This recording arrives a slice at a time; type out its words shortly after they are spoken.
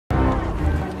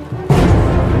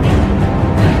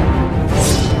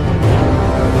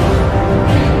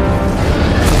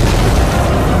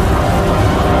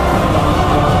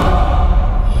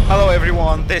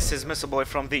This is Mr. Boy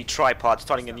from the Tripod,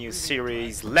 starting a new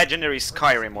series, Legendary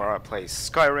Skyrim, where I play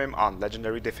Skyrim on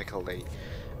Legendary difficulty.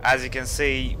 As you can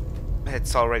see,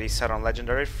 it's already set on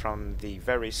Legendary from the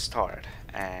very start,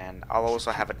 and I'll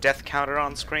also have a death counter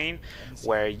on screen,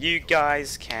 where you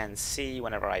guys can see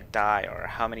whenever I die or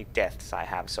how many deaths I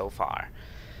have so far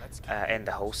in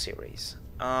the whole series.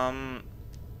 As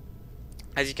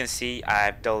you can see,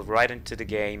 I've delved right into the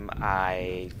game.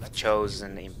 I've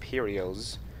chosen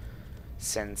Imperials,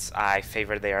 since I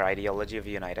favor their ideology of a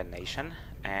United Nation,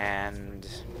 and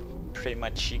pretty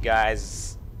much you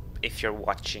guys, if you're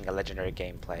watching a Legendary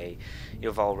gameplay,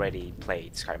 you've already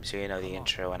played Skyrim, so you know the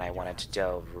intro, and I wanted to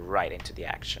delve right into the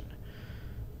action.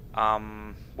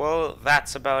 Well,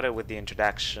 that's about it with the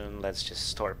introduction. Let's just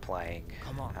start playing.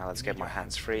 Let's get my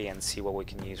hands free and see what we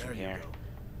can use from here.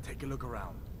 Take a look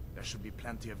around. There should be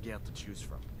plenty of gear to choose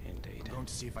from. Indeed. I'm going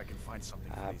to see if I can find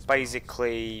something.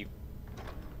 Basically,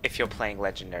 if you're playing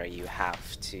Legendary, you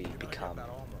have to become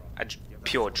a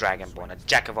pure Dragonborn, a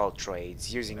jack of all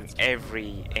trades, using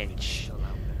every inch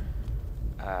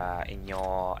in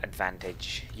your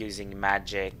advantage, using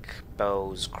magic,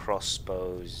 bows,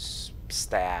 crossbows,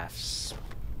 staffs,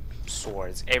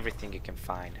 swords, everything you can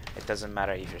find. It doesn't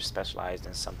matter if you're specialized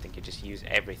in something, you just use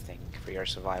everything for your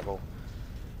survival.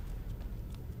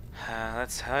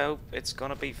 Let's hope it's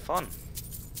gonna be fun.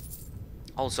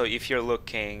 Also, if you're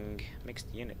looking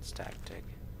mixed units tactic,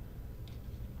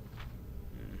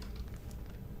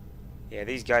 yeah,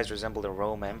 these guys resemble the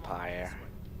Rome Empire,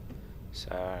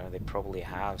 so they probably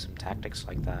have some tactics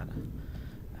like that.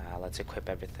 Let's equip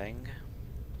everything.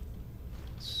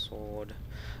 Sword.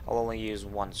 I'll only use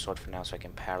one sword for now so I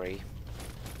can parry.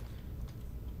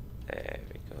 There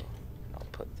we go. I'll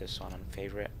put this one on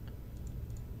favorite.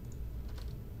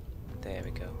 There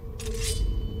we go.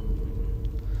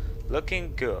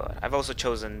 Looking good. I've also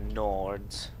chosen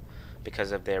Nords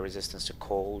because of their resistance to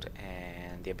cold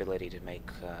and the ability to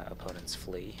make opponents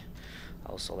flee.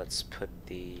 Also, let's put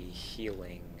the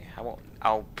healing.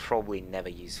 I'll probably never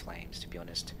use flames, to be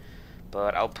honest,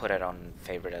 but I'll put it on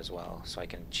favorite as well, so I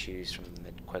can choose from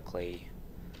it quickly.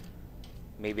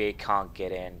 Maybe I can't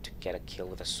get in to get a kill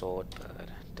with a sword, but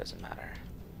it doesn't matter.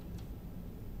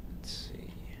 Let's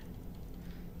see.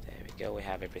 There we go. We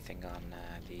have everything on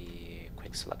the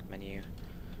quick select menu.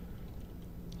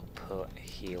 I'll put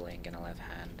healing in a left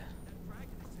hand.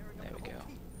 There we go.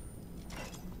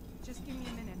 Just give me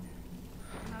a minute.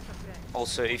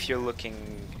 Also, if you're looking,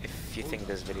 if you think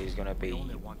this video is gonna be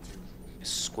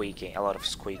squeaking, a lot of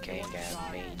squeaking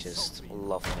and me just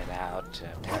loving it out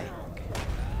playing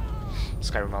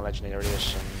Skyrim on Legendary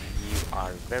Edition, you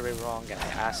are very wrong, and I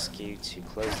ask you to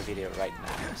close the video right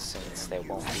now, since there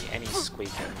won't be any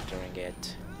squeaking during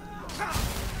it.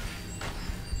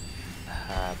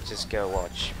 Just go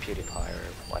watch PewDiePie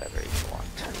or whatever if you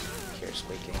want to hear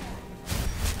squeaking.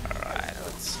 Alright,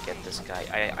 let's get this guy.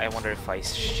 I wonder if I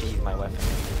sheathe my weapon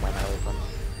when I open. I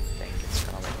think it's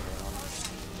gonna let me on.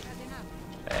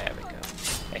 There we go.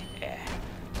 Yeah.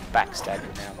 Backstab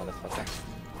you now, motherfucker.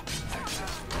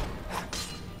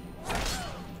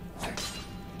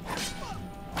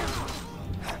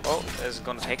 Oh, this is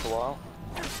gonna take a while.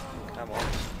 Come on.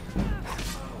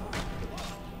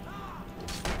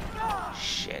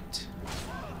 Shit.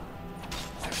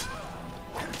 I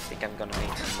think I'm gonna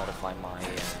need to modify my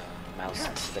mouse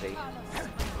sensitivity.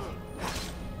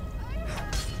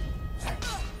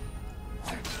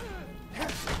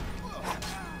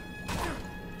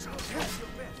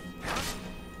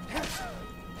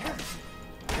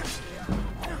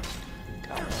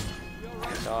 Come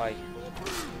on. Die.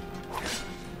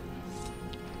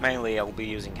 Mainly I'll be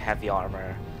using heavy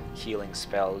armor, healing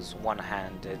spells,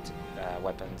 one-handed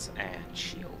weapons, and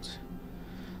shields.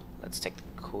 Let's take the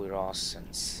Kuros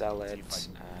and sell it.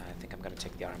 I think I'm gonna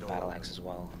take the Iron Battle Axe as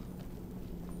well.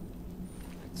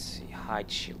 Let's see, hide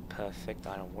shield, perfect.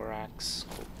 Iron War Axe,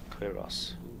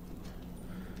 Kuros.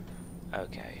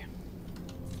 Okay.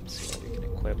 Let's see what we can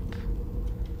equip.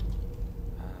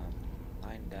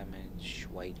 9 damage,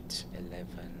 weight 11.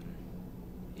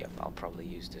 Yep, I'll probably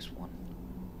use this one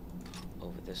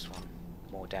over this one.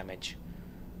 More damage.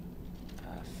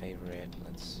 Favorite,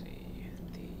 let's see,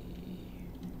 the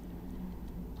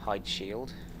hide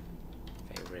shield.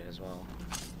 Favorite as well.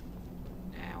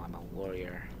 Now I'm a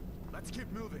warrior. Let's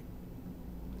keep moving.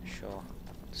 Sure.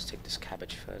 Let's take this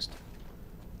cabbage first.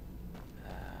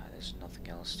 There's nothing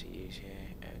else to use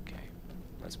here. Okay.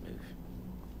 Let's move.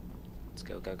 Let's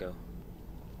go, go, go.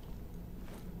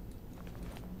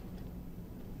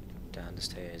 Down the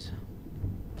stairs.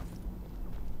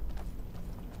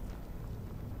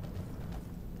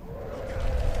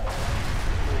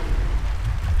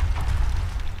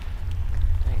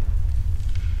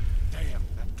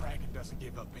 doesn't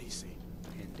give up easy.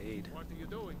 Indeed. What are you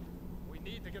doing? We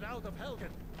need to get out of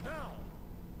Helgen, now!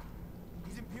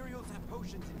 These Imperials have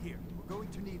potions in here. We're going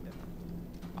to need them.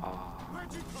 Ah,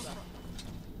 Where'd you come from?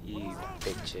 you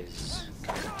bitches.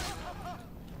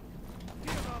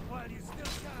 Give up while you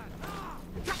still can!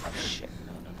 Shit,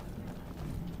 no, no, no.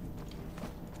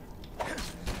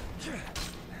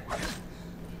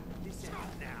 This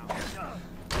ends now.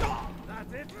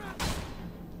 That's it?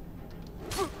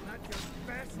 That's your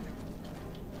best?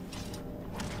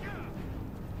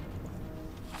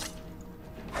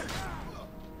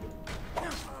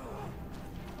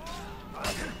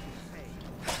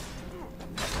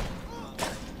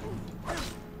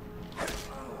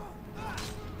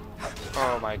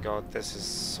 Oh my god, this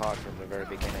is hard from the very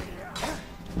beginning.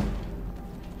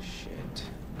 Shit.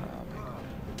 Oh my god.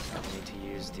 I need to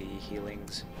use the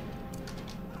healings.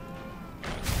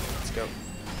 Let's go.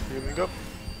 Here we go.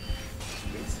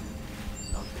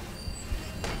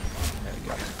 There we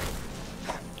go.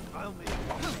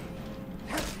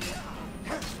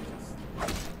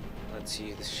 Let's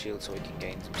use this shield so we can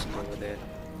gain some skill with it.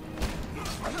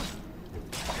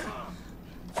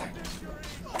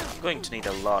 I'm going to need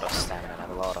a lot of stamina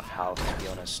and a lot of health, to be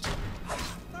honest.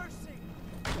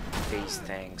 These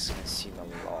things consume a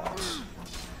lot.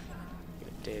 You're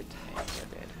dead, and you're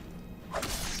dead.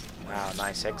 Wow,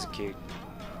 nice execute.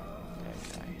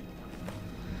 Okay.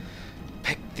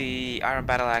 Pick the Iron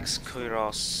Battle Axe,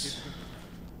 Kuros,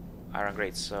 Iron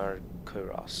Greatsword,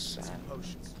 Kuros, and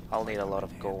I'll need a lot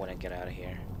of gold when I get out of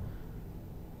here.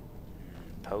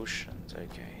 Potions,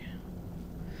 okay.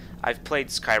 I've played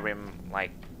Skyrim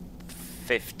like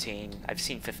 15. I've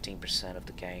seen 15% of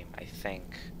the game, I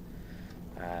think.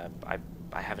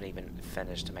 I haven't even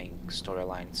finished the main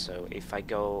storyline, so if I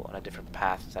go on a different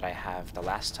path that I have the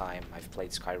last time I've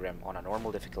played Skyrim on a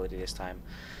normal difficulty this time,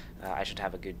 I should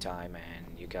have a good time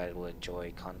and you guys will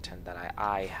enjoy content that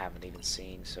I haven't even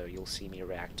seen, so you'll see me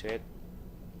react to it.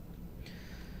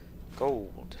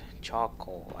 Gold,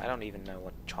 charcoal. I don't even know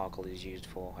what charcoal is used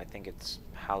for. I think it's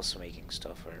house making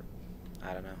stuff, or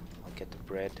I don't know. I'll get the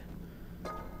bread.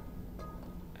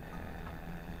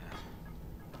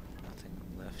 Nothing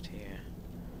left here.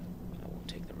 I won't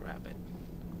take the rabbit.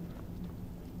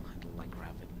 I don't like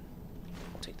rabbit.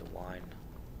 I'll take the wine.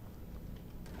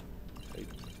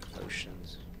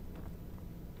 Potions.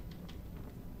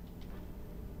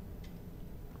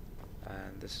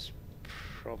 And this is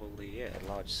probably it.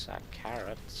 Large sack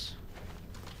carrots.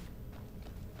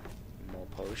 More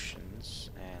potions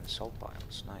and salt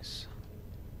piles. Nice.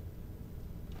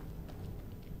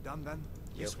 Done then?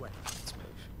 Yep. This way. Let's move.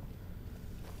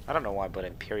 I don't know why, but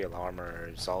Imperial armor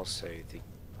is also the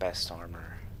best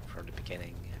armor from the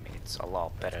beginning. I mean, it's a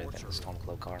lot better than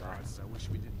Stormcloak armor. I wish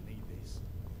we didn't need these.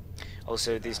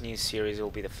 Also, this new series will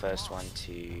be the first one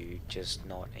to just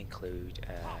not include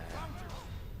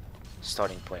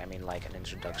starting point. I mean, like an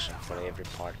introduction for every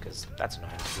part, because that's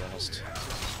annoying, to be honest.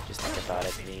 Just think about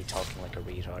it, me talking like a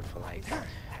retard for like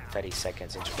 30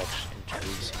 seconds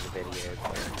introducing the video.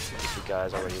 But if you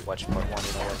guys already watched part 1,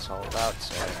 you know what it's all about.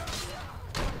 So,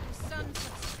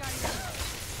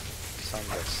 Sons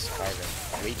of Skyrim.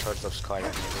 Retards of Skyrim,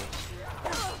 maybe.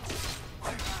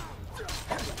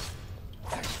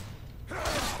 There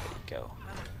you go.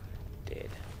 Dead.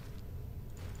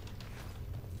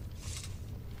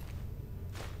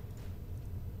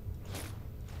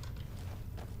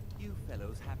 You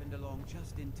fellows happened along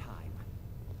just in time.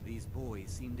 These boys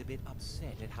seemed a bit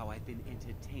upset at how I've been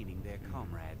entertaining their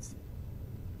comrades.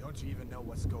 Don't you even know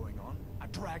what's going on? A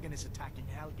dragon is attacking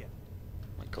Helgen.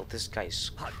 My god, this guy's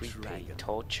creepy,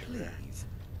 torturer. Please,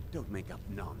 don't make up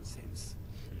nonsense.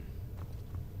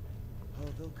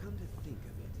 Although, come to think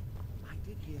of it, I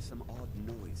did hear some odd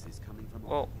noises coming from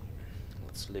over Well, there.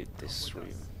 let's loot this room.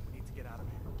 We need to get out of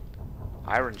here.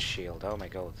 Iron shield, oh my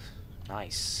god,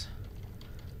 nice.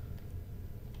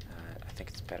 I think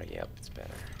it's better, yep, it's better.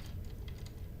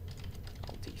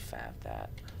 I'll defab that.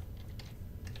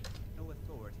 No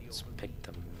authority Let's over pick me.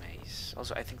 the mace.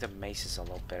 Also, I think the mace is a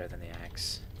lot better than the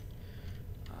axe.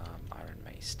 Iron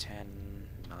mace, 10,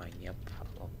 9, yep,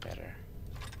 a lot better.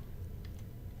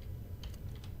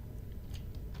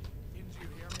 Didn't you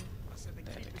hear me? I said the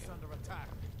There keep we is go. under attack.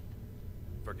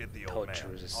 Forget the old man.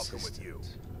 Torture I'll come with you.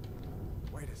 resistant.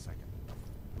 Wait a second.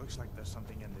 Looks like there's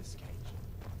something in this cage.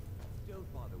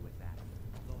 Don't bother with that.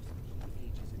 Lost the key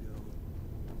ages ago.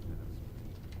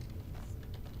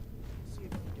 See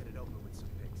if we can get it open with some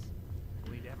picks.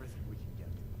 We need everything we can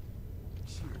get.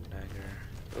 Iron dagger.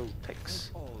 Oh, picks.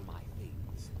 Take all my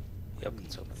things. Yep,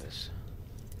 let's open this.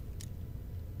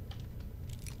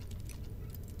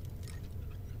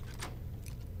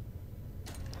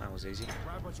 was easy.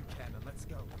 Grab what you can and let's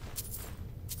go.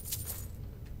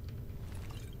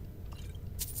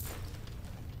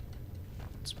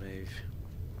 Let's move.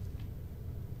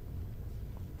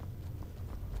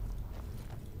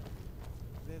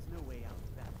 There's no way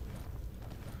out that way.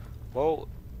 Well,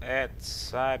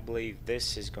 I believe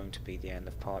this is going to be the end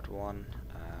of part 1.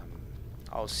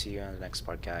 I'll see you in the next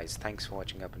part, guys. Thanks for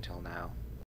watching up until now.